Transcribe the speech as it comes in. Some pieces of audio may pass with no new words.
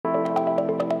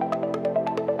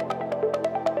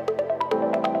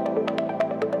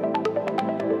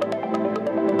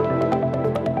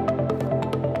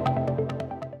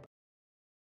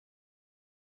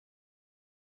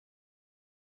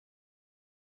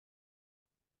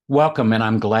Welcome, and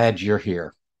I'm glad you're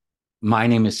here. My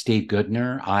name is Steve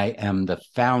Goodner. I am the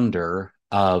founder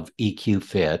of EQ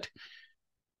Fit.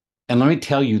 And let me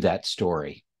tell you that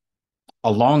story. A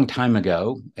long time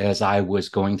ago, as I was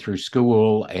going through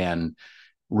school and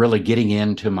really getting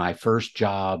into my first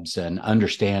jobs and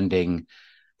understanding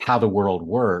how the world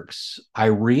works, I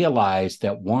realized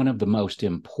that one of the most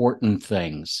important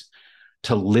things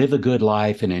to live a good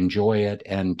life and enjoy it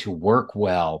and to work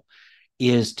well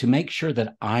is to make sure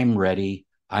that I'm ready,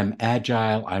 I'm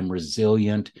agile, I'm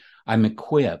resilient, I'm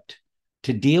equipped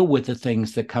to deal with the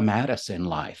things that come at us in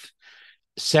life.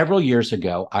 Several years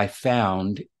ago, I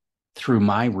found through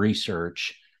my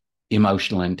research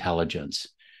emotional intelligence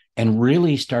and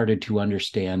really started to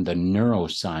understand the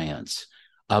neuroscience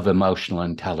of emotional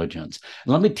intelligence.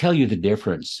 And let me tell you the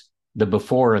difference, the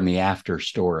before and the after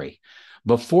story.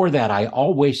 Before that, I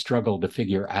always struggled to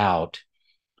figure out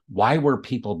why were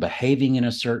people behaving in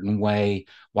a certain way?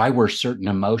 Why were certain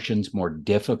emotions more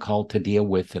difficult to deal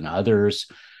with than others?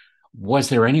 Was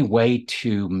there any way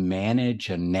to manage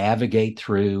and navigate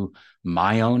through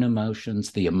my own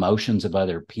emotions, the emotions of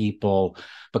other people?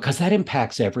 Because that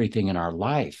impacts everything in our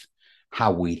life,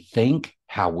 how we think,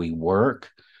 how we work,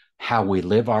 how we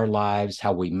live our lives,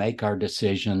 how we make our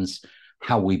decisions,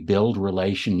 how we build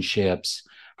relationships,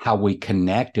 how we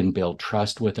connect and build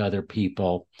trust with other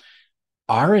people.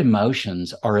 Our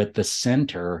emotions are at the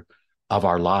center of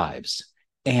our lives.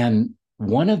 And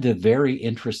one of the very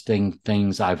interesting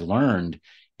things I've learned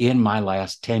in my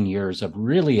last 10 years of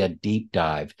really a deep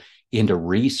dive into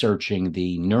researching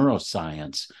the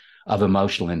neuroscience of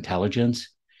emotional intelligence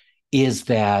is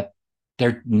that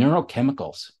they're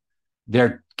neurochemicals.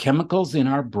 They're chemicals in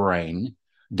our brain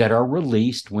that are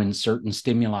released when certain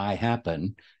stimuli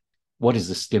happen. What is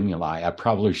a stimuli? I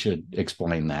probably should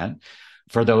explain that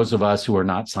for those of us who are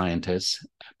not scientists.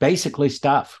 Basically,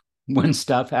 stuff. When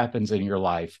stuff happens in your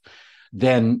life,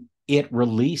 then it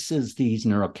releases these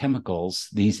neurochemicals,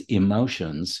 these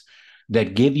emotions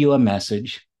that give you a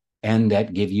message and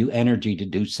that give you energy to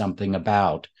do something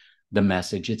about the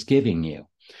message it's giving you.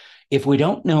 If we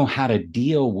don't know how to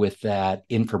deal with that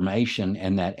information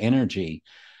and that energy,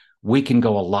 we can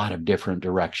go a lot of different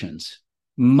directions.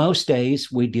 Most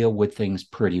days we deal with things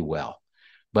pretty well,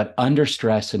 but under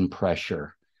stress and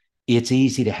pressure, it's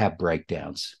easy to have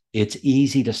breakdowns. It's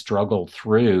easy to struggle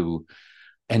through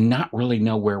and not really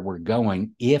know where we're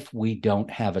going if we don't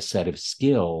have a set of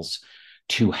skills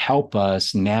to help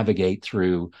us navigate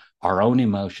through our own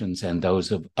emotions and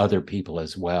those of other people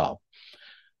as well.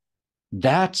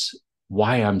 That's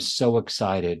why I'm so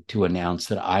excited to announce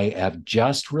that I have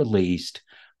just released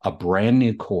a brand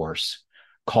new course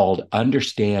called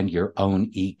Understand Your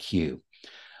Own EQ.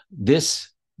 This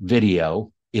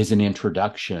video is an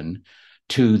introduction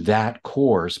to that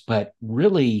course, but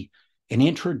really an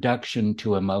introduction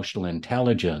to emotional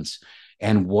intelligence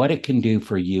and what it can do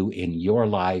for you in your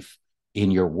life, in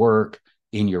your work,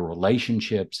 in your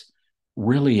relationships,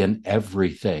 really in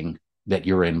everything that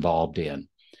you're involved in.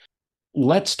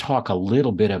 Let's talk a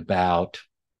little bit about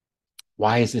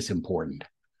why is this important?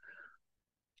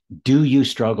 Do you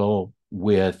struggle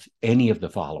with any of the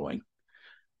following?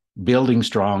 Building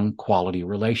strong quality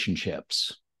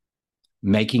relationships,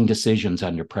 making decisions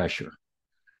under pressure,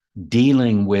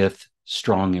 dealing with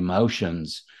strong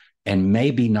emotions, and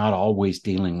maybe not always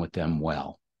dealing with them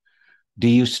well? Do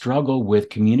you struggle with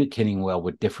communicating well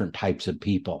with different types of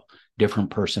people,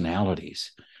 different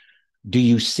personalities? Do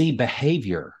you see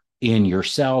behavior in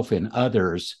yourself and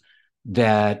others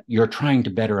that you're trying to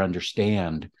better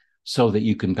understand so that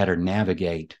you can better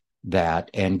navigate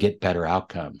that and get better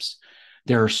outcomes?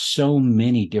 There are so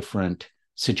many different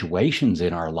situations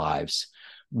in our lives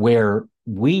where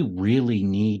we really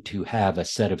need to have a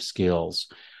set of skills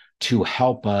to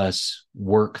help us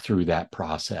work through that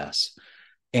process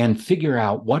and figure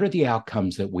out what are the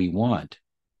outcomes that we want.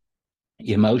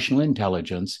 Emotional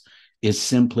intelligence is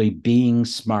simply being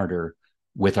smarter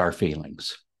with our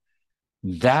feelings.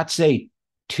 That's a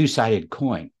two-sided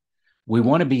coin. We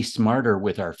want to be smarter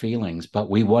with our feelings, but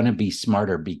we want to be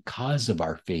smarter because of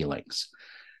our feelings.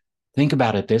 Think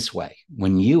about it this way.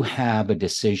 When you have a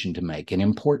decision to make, an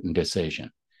important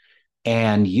decision,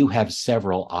 and you have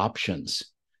several options,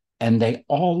 and they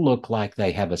all look like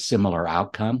they have a similar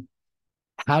outcome,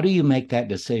 how do you make that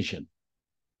decision?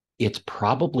 It's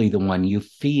probably the one you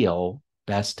feel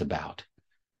best about.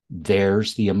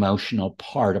 There's the emotional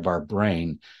part of our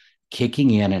brain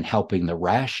kicking in and helping the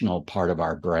rational part of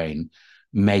our brain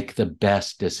make the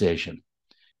best decision.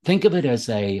 Think of it as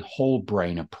a whole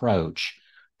brain approach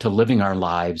to living our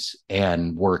lives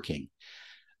and working.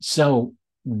 So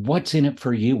What's in it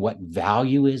for you? What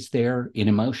value is there in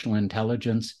emotional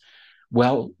intelligence?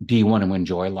 Well, do you want to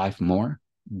enjoy life more?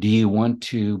 Do you want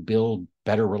to build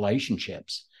better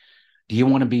relationships? Do you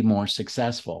want to be more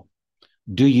successful?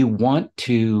 Do you want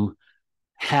to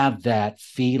have that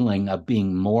feeling of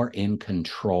being more in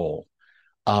control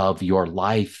of your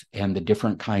life and the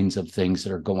different kinds of things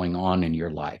that are going on in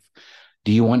your life?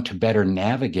 Do you want to better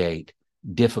navigate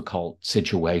difficult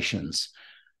situations?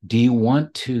 Do you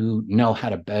want to know how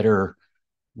to better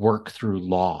work through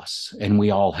loss? And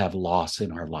we all have loss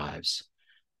in our lives.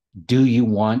 Do you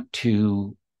want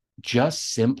to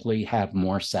just simply have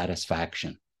more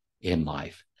satisfaction in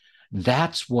life?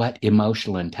 That's what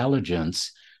emotional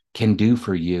intelligence can do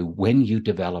for you when you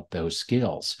develop those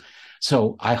skills.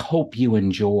 So I hope you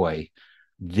enjoy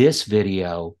this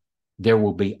video. There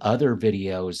will be other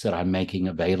videos that I'm making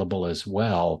available as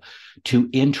well to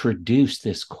introduce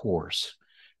this course.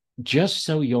 Just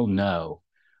so you'll know,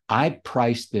 I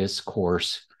priced this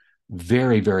course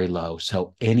very, very low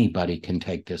so anybody can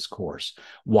take this course.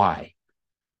 Why?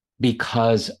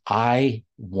 Because I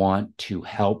want to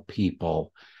help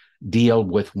people deal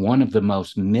with one of the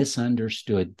most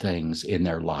misunderstood things in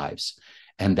their lives,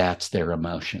 and that's their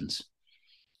emotions.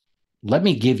 Let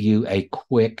me give you a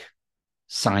quick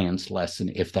science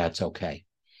lesson, if that's okay,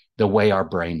 the way our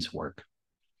brains work.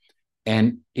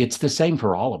 And it's the same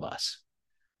for all of us.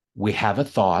 We have a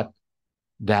thought.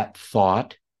 That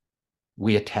thought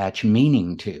we attach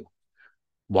meaning to.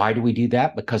 Why do we do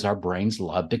that? Because our brains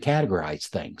love to categorize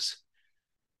things.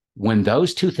 When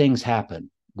those two things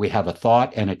happen, we have a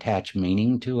thought and attach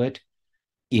meaning to it,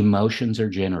 emotions are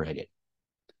generated.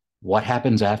 What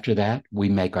happens after that? We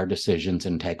make our decisions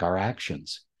and take our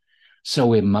actions.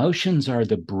 So emotions are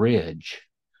the bridge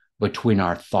between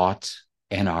our thoughts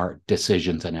and our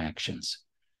decisions and actions.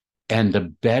 And the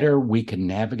better we can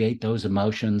navigate those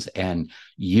emotions and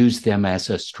use them as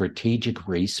a strategic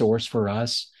resource for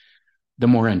us, the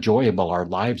more enjoyable our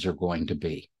lives are going to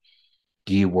be.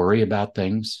 Do you worry about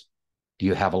things? Do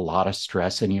you have a lot of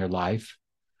stress in your life?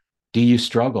 Do you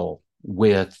struggle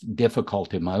with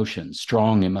difficult emotions,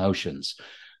 strong emotions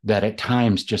that at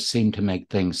times just seem to make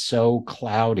things so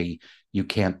cloudy you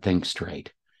can't think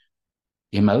straight?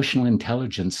 Emotional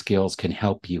intelligence skills can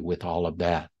help you with all of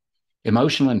that.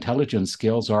 Emotional intelligence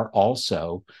skills are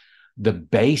also the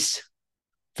base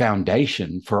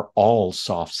foundation for all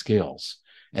soft skills.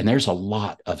 And there's a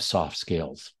lot of soft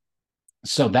skills.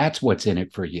 So that's what's in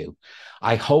it for you.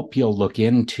 I hope you'll look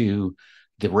into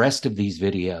the rest of these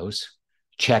videos.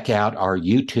 Check out our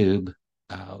YouTube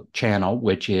channel,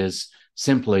 which is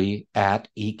simply at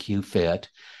EQFit.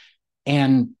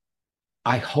 And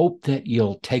I hope that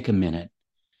you'll take a minute,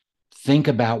 think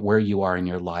about where you are in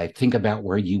your life, think about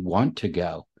where you want to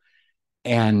go.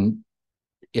 And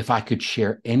if I could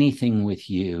share anything with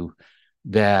you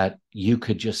that you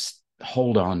could just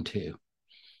hold on to,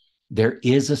 there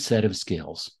is a set of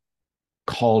skills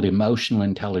called emotional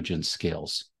intelligence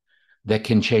skills that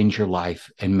can change your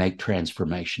life and make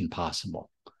transformation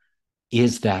possible.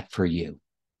 Is that for you?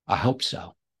 I hope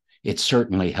so. It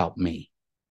certainly helped me.